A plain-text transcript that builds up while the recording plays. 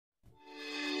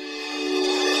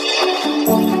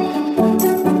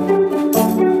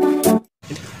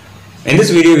In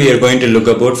this video, we are going to look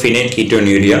about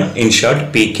phenylketonuria, in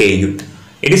short PKU.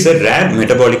 It is a rare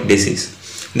metabolic disease.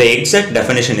 The exact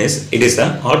definition is, it is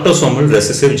an autosomal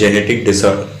recessive genetic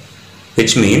disorder,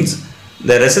 which means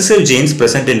the recessive genes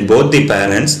present in both the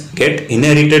parents get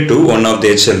inherited to one of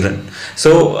their children.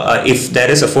 So, if there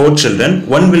is 4 children,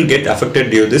 one will get affected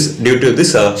due to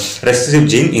this recessive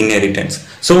gene inheritance.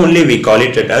 So, only we call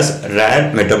it as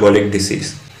rare metabolic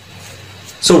disease.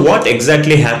 So, what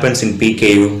exactly happens in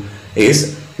PKU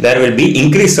is there will be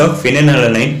increase of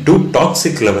phenylalanine to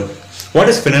toxic level. What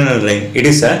is phenylalanine? It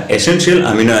is an essential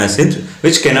amino acid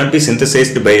which cannot be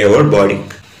synthesized by our body.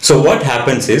 So what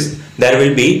happens is there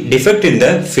will be defect in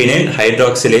the phenyl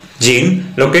hydroxylase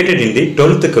gene located in the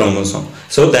 12th chromosome.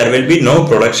 So there will be no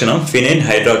production of phenyl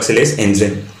hydroxylase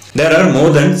enzyme. There are more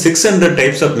than 600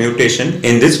 types of mutation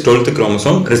in this 12th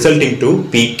chromosome resulting to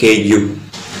PKU.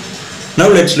 Now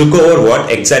let's look over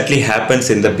what exactly happens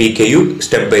in the PKU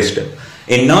step by step.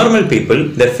 In normal people,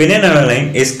 the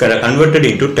phenylalanine is converted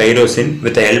into tyrosine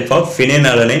with the help of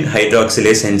phenylalanine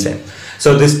hydroxylase enzyme.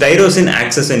 So this tyrosine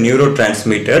acts as a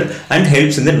neurotransmitter and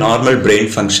helps in the normal brain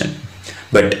function.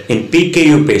 But in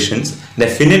PKU patients, the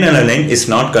phenylalanine is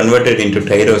not converted into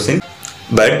tyrosine,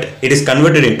 but it is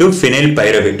converted into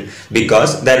phenylpyruvate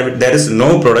because there is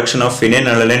no production of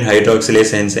phenylalanine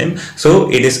hydroxylase enzyme, so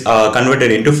it is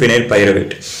converted into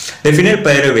phenylpyruvate. The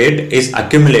phenylpyruvate is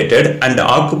accumulated and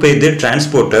occupy the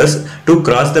transporters to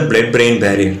cross the blood-brain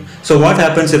barrier. So what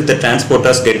happens if the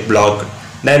transporters get blocked?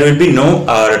 There will be no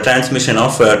transmission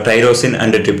of tyrosine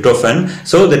and tryptophan,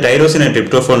 so the tyrosine and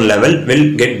tryptophan level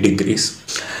will get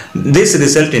decreased. This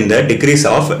results in the decrease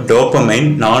of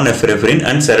dopamine, norepinephrine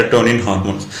and serotonin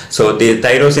hormones. So the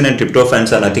tyrosine and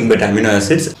tryptophans are nothing but amino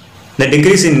acids. The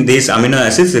decrease in these amino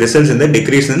acids results in the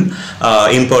decrease in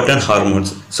important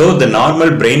hormones. So the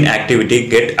normal brain activity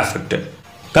get affected.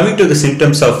 Coming to the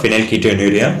symptoms of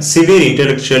phenylketonuria: severe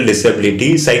intellectual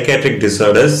disability, psychiatric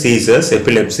disorders, seizures,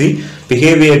 epilepsy,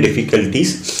 behavior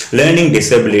difficulties, learning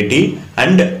disability,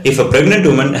 and if a pregnant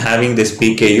woman having this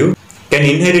PKU can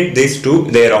inherit this to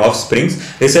their offsprings,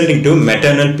 resulting to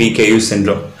maternal PKU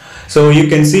syndrome. So you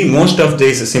can see most of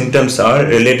these symptoms are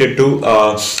related to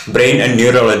brain and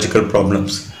neurological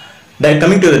problems. Then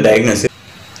coming to the diagnosis: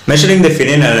 measuring the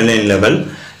phenylalanine level,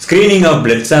 screening of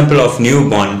blood sample of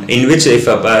newborn, in which if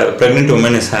a pregnant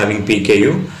woman is having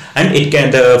PKU, and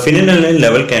the phenylalanine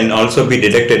level can also be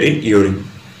detected in urine.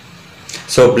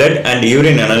 So blood and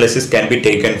urine analysis can be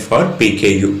taken for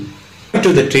PKU.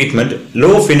 To the treatment,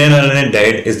 low phenylalanine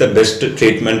diet is the best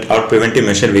treatment or preventive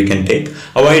measure we can take.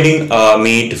 Avoiding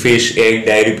meat, fish, egg,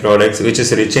 dairy products which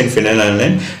is rich in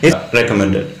phenylalanine is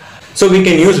recommended. So we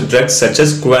can use drugs such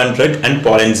as Kuan drug and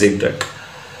Pollen-Z drug.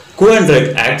 Kuan drug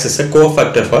acts as a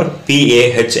cofactor for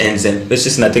PAH enzyme, which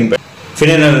is nothing but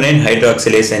phenylalanine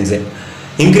hydroxylase enzyme.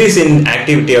 Increase in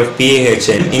activity of PAH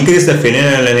increase the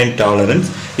phenylalanine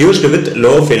tolerance used with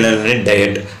low phenylalanine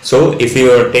diet. So if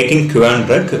you are taking Kuan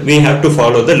drug, we have to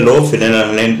follow the low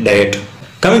phenylalanine diet.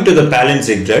 Coming to the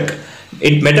Pollen-Z drug,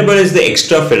 it metabolizes the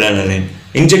extra phenylalanine.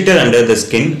 Injected under the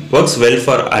skin, works well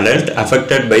for adult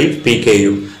affected by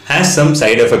PKU. Has some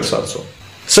side effects also.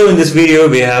 So in this video,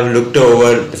 we have looked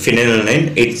over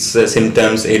phenylalanine, its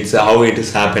symptoms, its how it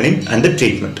is happening, and the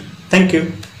treatment. Thank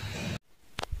you.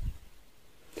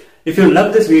 If you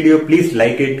love this video, please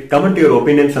like it, comment your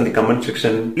opinions on the comment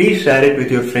section, please share it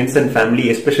with your friends and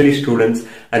family, especially students,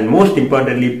 and most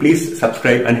importantly, please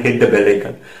subscribe and hit the bell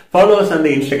icon. Follow us on the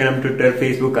Instagram, Twitter,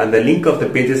 Facebook, and the link of the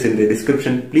pages in the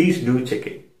description. Please do check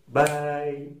it. Bye.